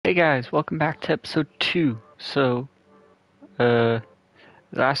Hey guys, welcome back to episode 2.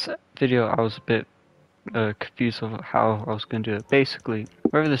 Last video I was a bit confused of how I was gonna do it. Basically,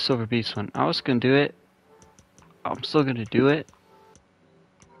 wherever the Silver Beast went, I was gonna do it. I'm still gonna do it,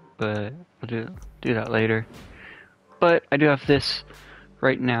 but I'll do that later. But I do have this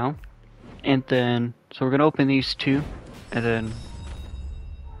right now, and then so we're gonna open these two, and then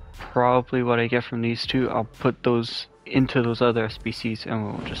probably what I get from these two, I'll put those into those other SBCs, and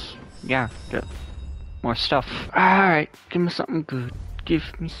we'll just get more stuff. Alright, give me something good. Give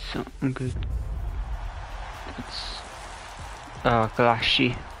me something good. It's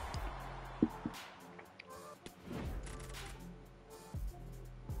Glashy.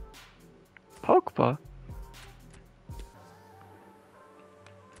 Pogba?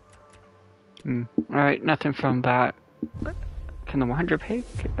 Alright, nothing from that. Can the 100 pay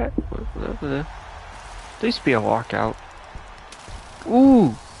get back? There used to be a walkout.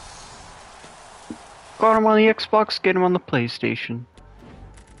 Ooh! Got him on the Xbox, get him on the PlayStation.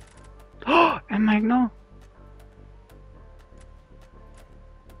 Oh, and Magno.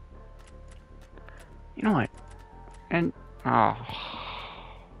 You know what? And oh,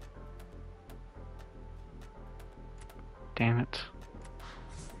 damn it.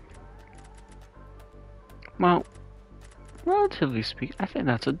 Well, relatively speaking, I think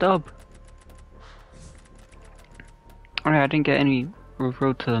that's a dub. Alright, I didn't get any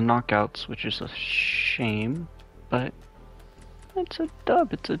road to the knockouts, which is a shame, but it's a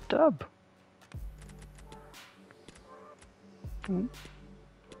dub. It's a dub.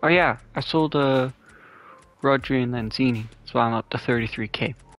 Oh yeah, I sold Rodri and Lanzini, so I'm up to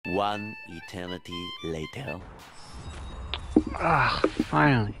 33k. One eternity later. Ah,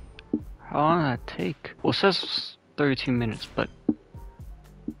 finally. How long did that take? Well, it says 32 minutes, but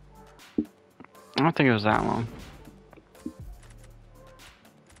I don't think it was that long.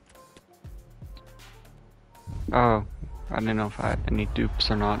 Oh, I didn't know if I had any dupes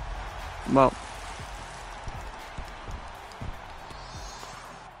or not. Well,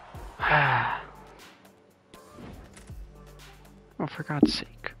 oh, for God's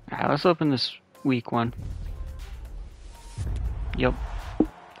sake. Alright, let's open this weak one. Yep,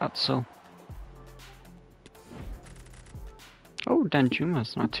 thought so. Oh,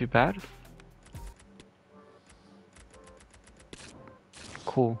 Danjuma's not too bad.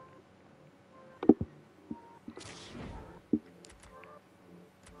 Cool.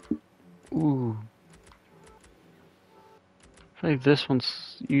 Ooh. I feel like this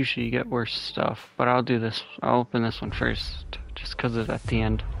one's usually you get worse stuff, but I'll do this. I'll open this one first, just because it's at the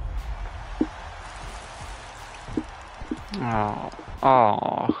end.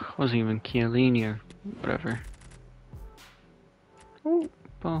 Oh, wasn't even Chiellini or whatever. Oh,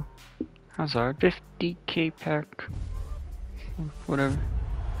 well, Hazard, 50k pack, whatever.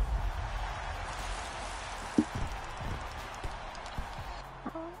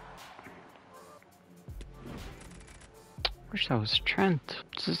 Wish that was Trent.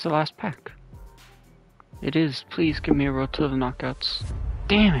 This is the last pack. It is. Please give me a road to the knockouts.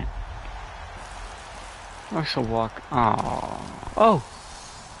 Damn it. Looks a walk. Oh.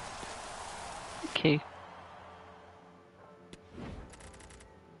 Okay.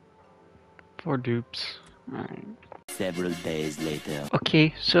 4 dupes. Alright. Several days later.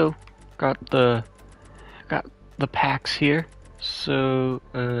 Okay, so got the packs here. So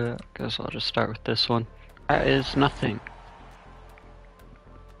I guess I'll just start with this one. That is nothing.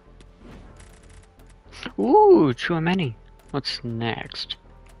 Ooh, Chouameni. What's next?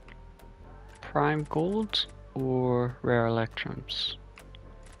 Prime Golds or Rare Electrums?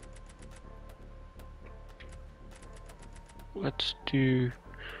 Let's do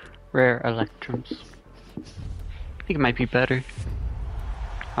Rare Electrums. I think it might be better.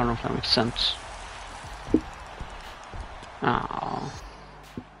 I don't know if that makes sense. Oh.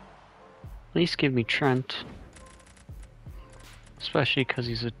 At least give me Trent. Especially because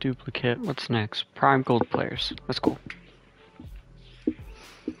he's a duplicate. What's next? Prime Gold players. Let's go.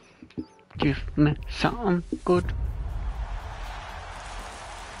 Give me something good.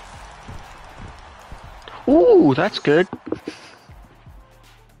 Ooh, that's good.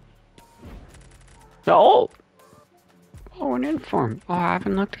 Oh! Oh, an inform. Oh, I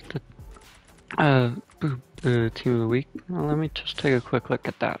haven't looked at the team of the week. Well, let me just take a quick look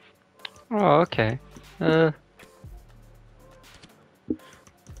at that. Oh, okay.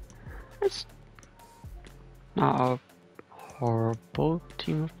 It's not a horrible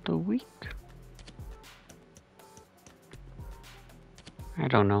team of the week. I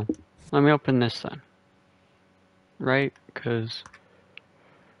don't know. Let me open this then. Right? Because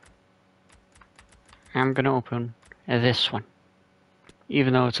I'm gonna open this one.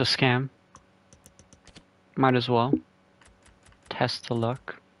 even though it's a scam. Might as well test the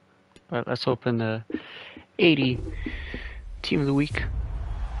luck. But let's open the 80 team of the week.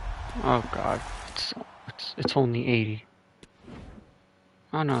 Oh god, it's only 80.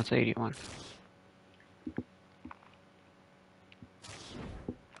 Oh no, it's 81.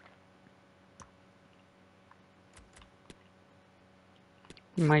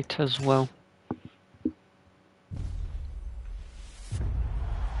 Might as well.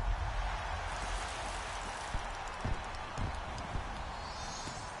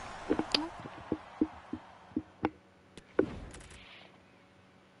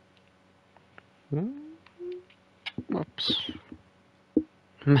 Whoops.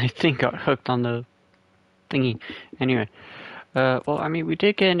 My thing got hooked on the thingy. Anyway, well, I mean, we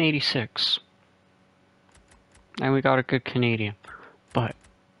did get an 86. And we got a good Canadian. But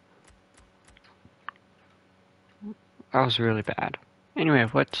that was really bad. Anyway,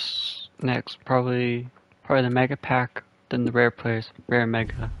 what's next? Probably the Mega Pack, then the Rare Players, Rare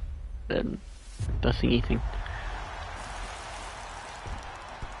Mega, then the thingy thing.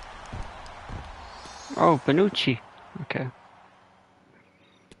 Oh, Benucci. Okay.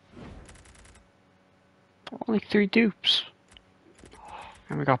 Only 3 dupes.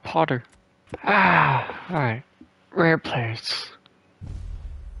 And we got Potter. Ah, alright. Rare Players.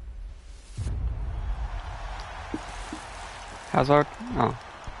 Hazard? Oh.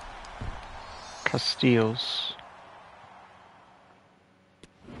 Castiles.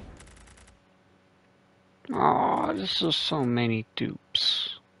 Oh, this is so many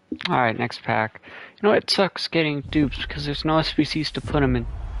dupes. Alright, next pack. You know, it sucks getting dupes because there's no SBCs to put them in.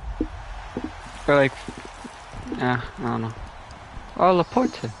 Or like, I don't know. Oh,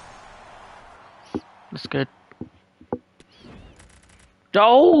 Laporte. That's good.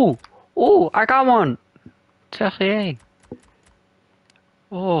 Oh! Oh, I got one! Terrier.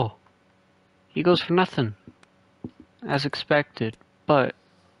 Oh. He goes for nothing. As expected. But,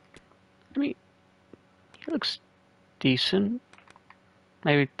 I mean, he looks decent.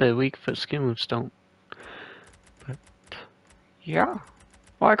 Maybe the weak foot skin moves don't. But, yeah.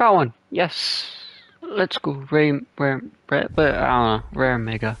 Oh, I got one. Yes. Let's go. Rare, but I don't know. Rare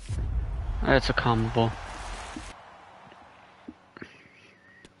Mega. That's a combo.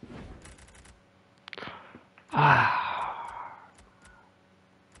 Ah.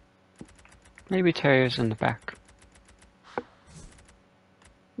 Maybe Terrier's in the back.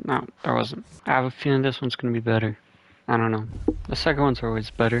 No, there wasn't. I have a feeling this one's gonna be better. I don't know. The second one's always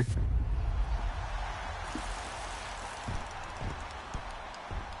better.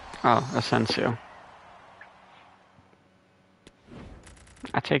 Oh, Asensio.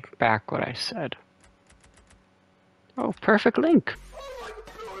 I take back what I said. Oh, perfect link.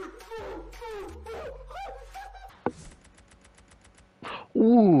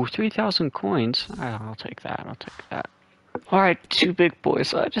 Ooh, 3,000 coins. I'll take that. I'll take that. Alright, 2 big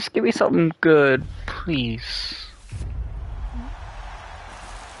boys. Just give me something good, please.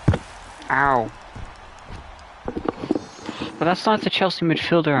 Ow. But that's not the Chelsea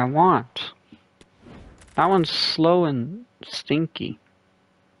midfielder I want. That one's slow and stinky.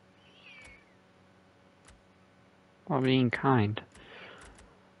 While being kind.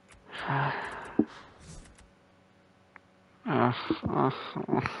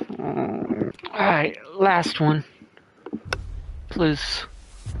 Alright, last one. Please.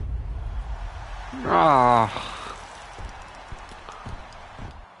 Ah.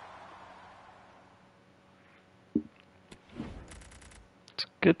 It's a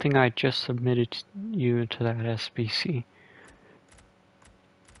good thing I just submitted you into that SBC.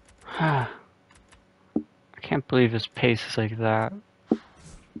 I can't believe his pace is like that.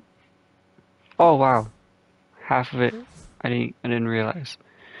 Oh wow. Half of it I didn't realize.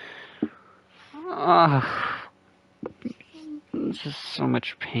 It's just so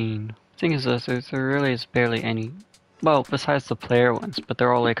much pain. The thing is this, there really is barely any, well, besides the player ones, but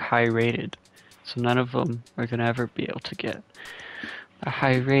they're all like high rated. So none of them are gonna ever be able to get a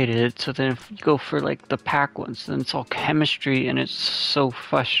high rated. So then if you go for like the pack ones, then it's all chemistry and it's so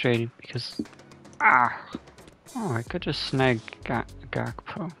frustrating because, oh, I could just snag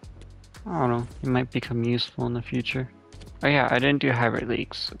Gakpo. I don't know, he might become useful in the future. Oh yeah, I didn't do hybrid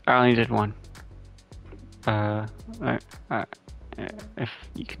leagues. I only did one. If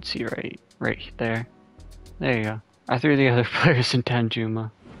you can see right there. There you go. I threw the other players in Tanjuma.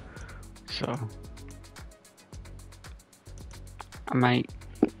 So I might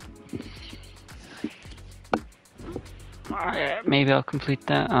maybe I'll complete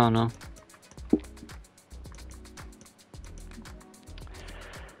that. I don't know.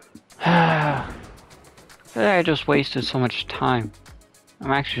 I just wasted so much time.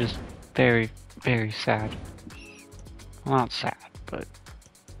 I'm actually just very, very sad. Well, not sad, but...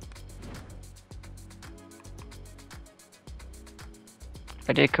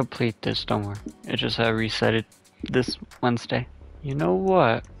 I did complete this, don't worry. It just resetted this Wednesday. You know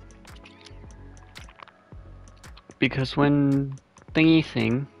what? Because when thingy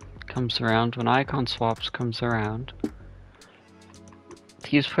thing comes around, when icon swaps comes around,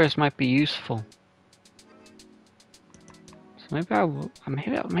 these players might be useful. So maybe I will,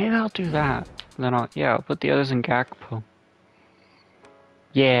 maybe I'll do that. Then I'll put the others in Gakpo.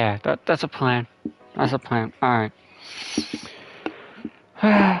 Yeah, that's a plan. That's a plan. Alright.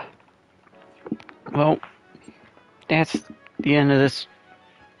 Well, that's the end of this,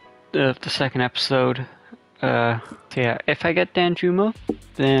 the second episode. So yeah, if I get Danjuma,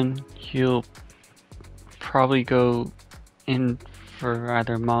 then he'll probably go in for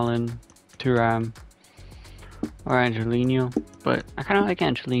either Malin, Thuram, or Angelino. But I kind of like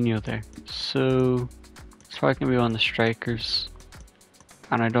Angelino there. So it's probably going to be one of the strikers.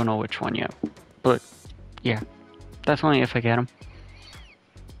 And I don't know which one yet. But yeah, that's only if I get him.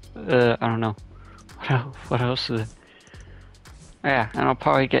 I don't know. What else is it? Yeah, and I'll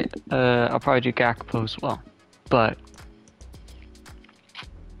probably do Gakpo as well. But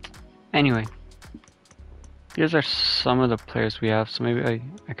anyway, these are some of the players we have. So maybe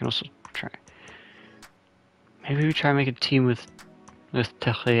I can also try. Maybe we try to make a team with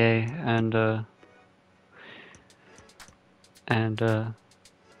Terrier and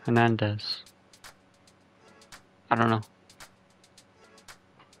Hernandez. I don't know.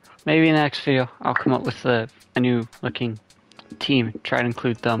 Maybe in the next video I'll come up with a new looking team. Try to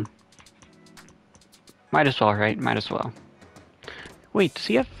include them. Might as well, right? Might as well. Wait, does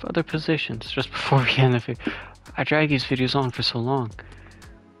he have other positions? Just before we end the video. I drag these videos on for so long.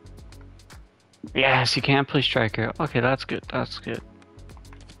 Yes, you can play striker. Okay, that's good. That's good.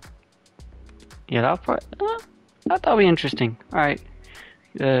 Yeah, that'll be interesting. Alright.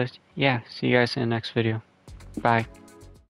 Yeah, see you guys in the next video. Bye.